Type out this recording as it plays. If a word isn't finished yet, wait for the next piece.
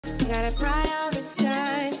gotta cry all the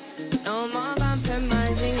time. No more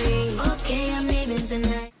compromising me. Okay, I'm leaving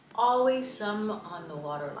tonight. Always some on the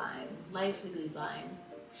waterline. Life legally blind.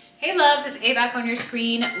 Hey loves, it's A back on your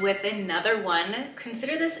screen with another one.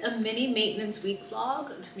 Consider this a mini maintenance week vlog.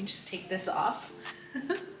 Let me just take this off.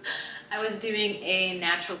 I was doing a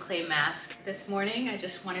natural clay mask this morning. I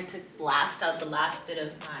just wanted to blast out the last bit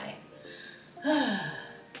of my,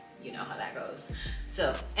 you know how that goes.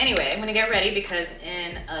 So anyway, I'm gonna get ready because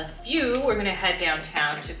in a few, we're gonna head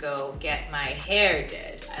downtown to go get my hair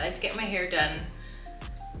did. I like to get my hair done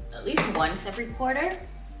at least once every quarter,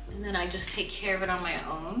 and then I just take care of it on my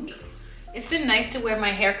own. It's been nice to wear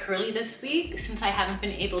my hair curly this week since I haven't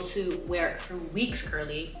been able to wear it for weeks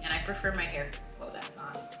curly, and I prefer my hair. Oh, that's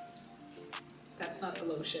not the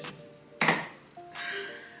lotion.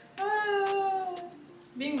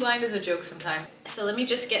 Being blind is a joke sometimes. So let me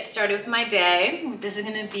just get started with my day. This is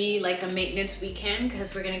gonna be like a maintenance weekend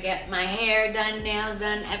because we're gonna get my hair done, nails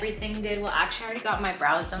done, everything did. Well, actually I already got my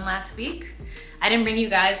brows done last week. I didn't bring you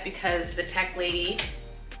guys because the tech lady,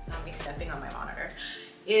 not me stepping on my monitor,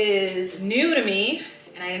 is new to me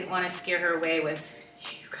and I didn't want to scare her away with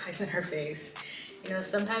you guys in her face. You know,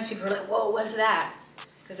 sometimes people are like, whoa, what's that?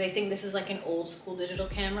 Because they think this is like an old school digital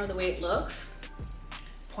camera, the way it looks.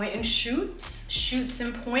 Point and shoots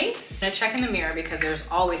and points. I'm gonna check in the mirror because there's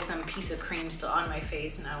always some piece of cream still on my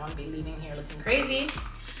face and I don't want to be leaving here looking crazy.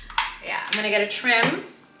 Yeah, I'm gonna get a trim.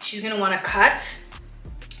 She's gonna want to cut.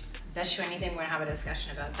 Bet you anything we're gonna have a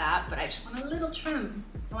discussion about that, but I just want a little trim.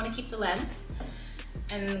 I want to keep the length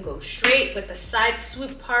and then go straight with the side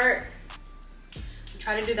swoop part. I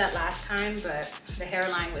tried to do that last time, but the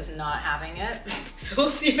hairline was not having it. So we'll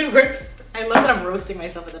see if it works. I love that I'm roasting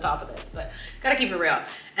myself at the top of this, but gotta keep it real.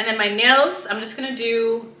 And then my nails, I'm just gonna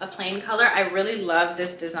do a plain color. I really love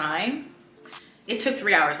this design. It took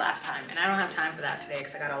 3 hours last time, and I don't have time for that today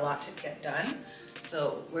because I got a lot to get done.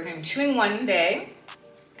 So we're doing 2 in 1 day.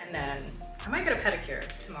 And then I might get a pedicure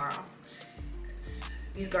tomorrow.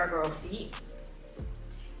 These gargoyle feet,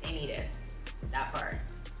 they need it, that part.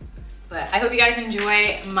 But I hope you guys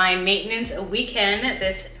enjoy my maintenance weekend,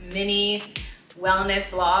 this mini wellness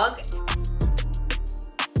vlog.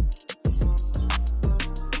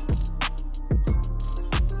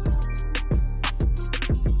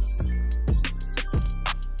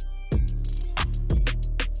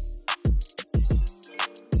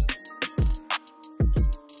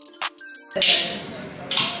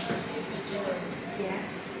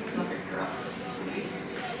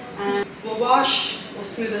 We'll wash, we'll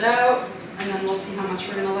smooth it out, and then we'll see how much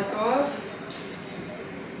we're gonna let go of.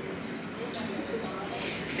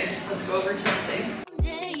 Okay, let's go over to the sink.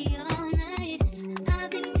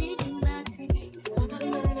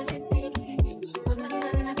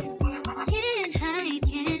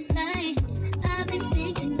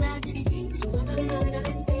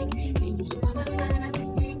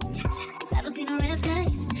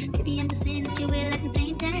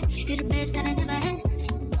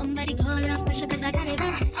 Somebody call off pressure cause I got it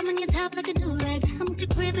back. I'm on your top like a do-rag. I'm with the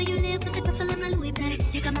crib where you live with the duffel and my Louis bag.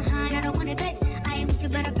 You got my heart, I don't want it back. I am with you,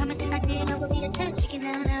 but I promise if I did, I will be attached. Kicking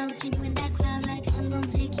out between you and that crowd like I'm gonna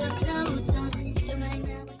take your clothes on. Right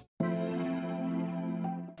now.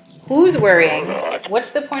 Who's worrying?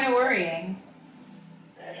 What's the point of worrying?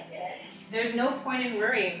 There's no point in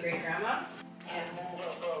worrying, great grandma.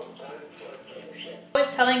 I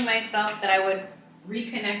was telling myself that I would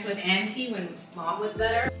reconnect with Auntie when Mom was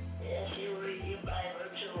better. Yes, you read your Bible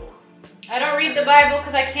too. I don't read the Bible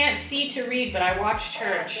because I can't see to read, but I watch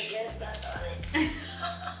church. Okay,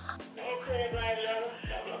 my love.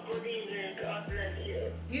 Have a good evening. God bless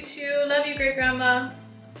you. You too. Love you, great grandma.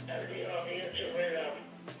 Love you too, my love.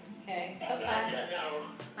 Okay. Bye-bye.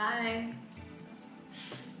 Bye. Bye.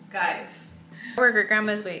 Guys, our great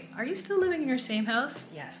grandma's, wait, are you still living in your same house?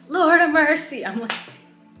 Yes. Lord of mercy. I'm like,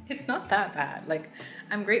 it's not that bad. Like,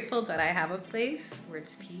 I'm grateful that I have a place where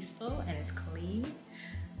it's peaceful and it's clean.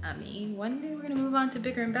 I mean, one day we're gonna move on to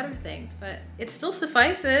bigger and better things, but it still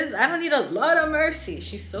suffices. I don't need a lot of mercy.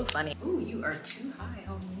 She's so funny. Ooh, you are too high,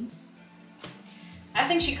 homie. I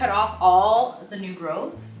think she cut off all the new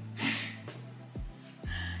growth.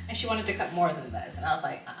 And she wanted to cut more than this. And I was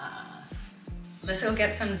like, Let's go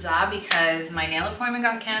get some za because my nail appointment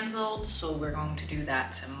got canceled. So we're going to do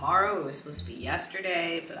that tomorrow. It was supposed to be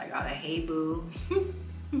yesterday, but I got a hey boo.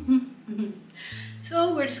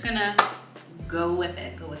 So we're just gonna go with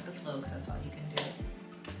it, go with the flow, because that's all you can do.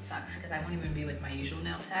 It sucks because I won't even be with my usual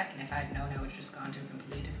nail tech, and if I had known, I would have just gone to a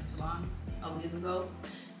completely different salon a week ago,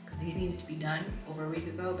 because these needed to be done over a week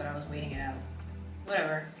ago, but I was waiting it out.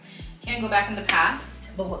 Whatever. Can't go back in the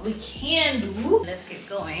past, but what we can do, let's get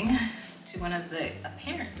going to one of the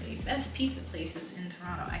apparently best pizza places in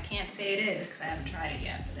Toronto. I can't say it is because I haven't tried it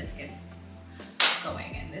yet, but let's get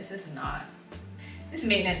going. And this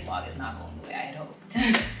maintenance vlog is not going the way I had hoped.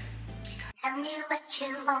 Tell me what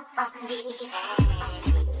you want from me.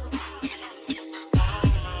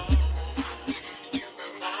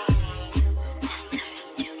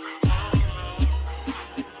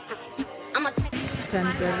 Dun,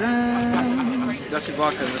 dun, dun. That's your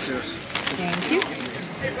vodka, that's yours. Thank you.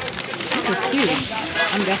 This is huge.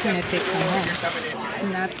 I'm definitely gonna take some home.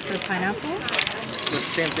 And that's the pineapple. It's the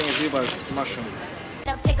same thing as you, but mushroom.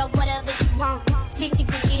 Pick up whatever she want. CC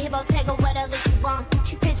Gucci, Hippo, take her whatever she want.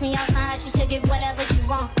 She pissed me off somehow, she should get whatever she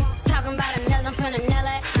want. Talking about her nails, I'm finna nail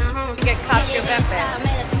it. You get cacio I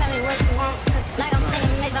made her tell me what you want. Like I'm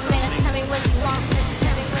singing mix, I made her tell me what you want.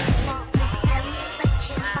 Tell me what you want. Tell me what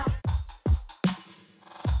you want.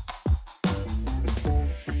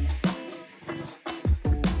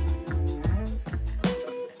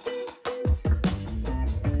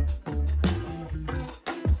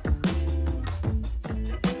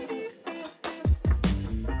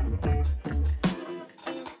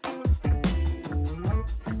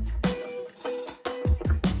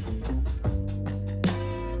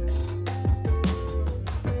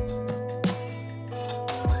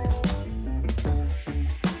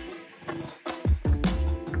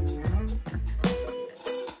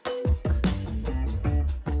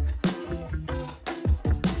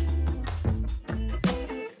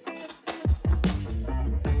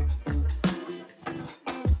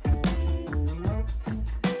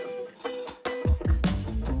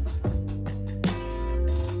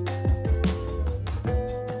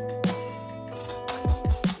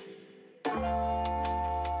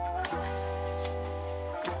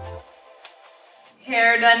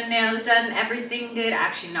 Hair done, nails done, everything did.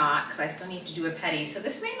 Actually not, because I still need to do a pedi. So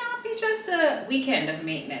this may not be just a weekend of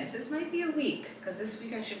maintenance. This might be a week, because this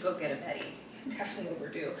week I should go get a pedi. Definitely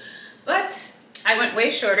overdue. But I went way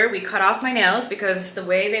shorter. We cut off my nails because the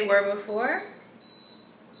way they were before,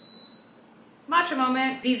 matcha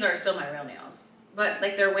moment, these are still my real nails. But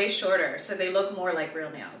like they're way shorter, so they look more like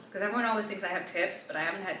real nails. Because everyone always thinks I have tips, but I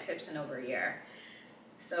haven't had tips in over a year.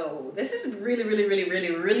 So this is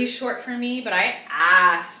really short for me, but I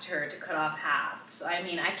asked her to cut off half. So I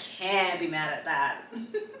mean, I can't be mad at that.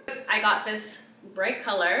 I got this bright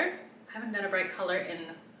color. I haven't done a bright color in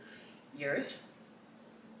years.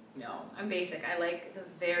 No, I'm basic. I like the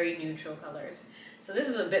very neutral colors. So this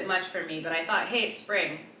is a bit much for me, but I thought, hey, it's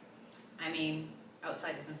spring. I mean,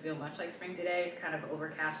 outside doesn't feel much like spring today. It's kind of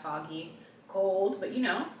overcast, foggy, cold, but you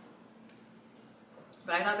know.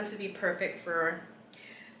 But I thought this would be perfect for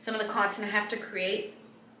some of the content I have to create.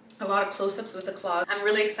 A lot of close-ups with the claws. I'm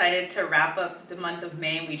really excited to wrap up the month of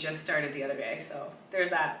May. We just started the other day, so there's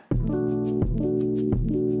that.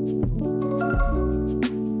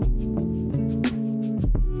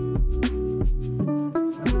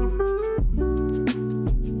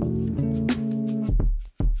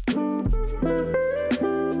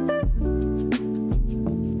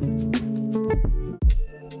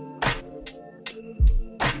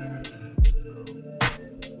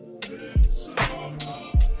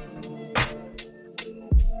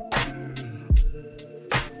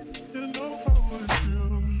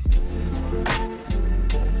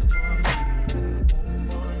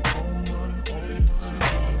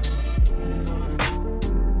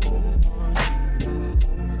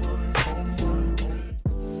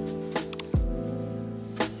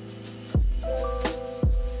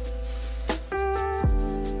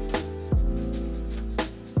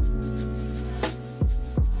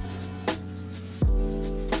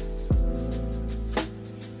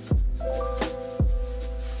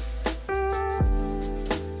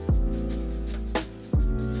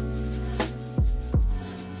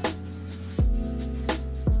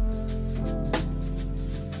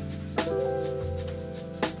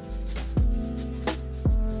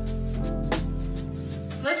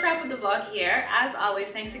 Vlog here. As always,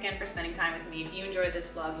 thanks again for spending time with me. If you enjoyed this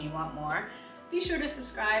vlog and you want more, be sure to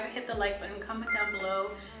subscribe, hit the like button, comment down below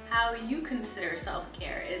how you consider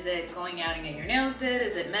self-care. Is it going out and getting your nails did?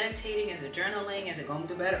 Is it meditating? Is it journaling? Is it going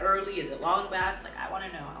to bed early? Is it long baths? Like, I want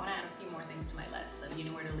to know. I want to add a few more things to my list, so you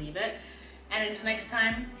know where to leave it. And until next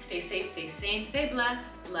time, stay safe, stay sane, stay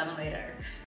blessed. Love you later.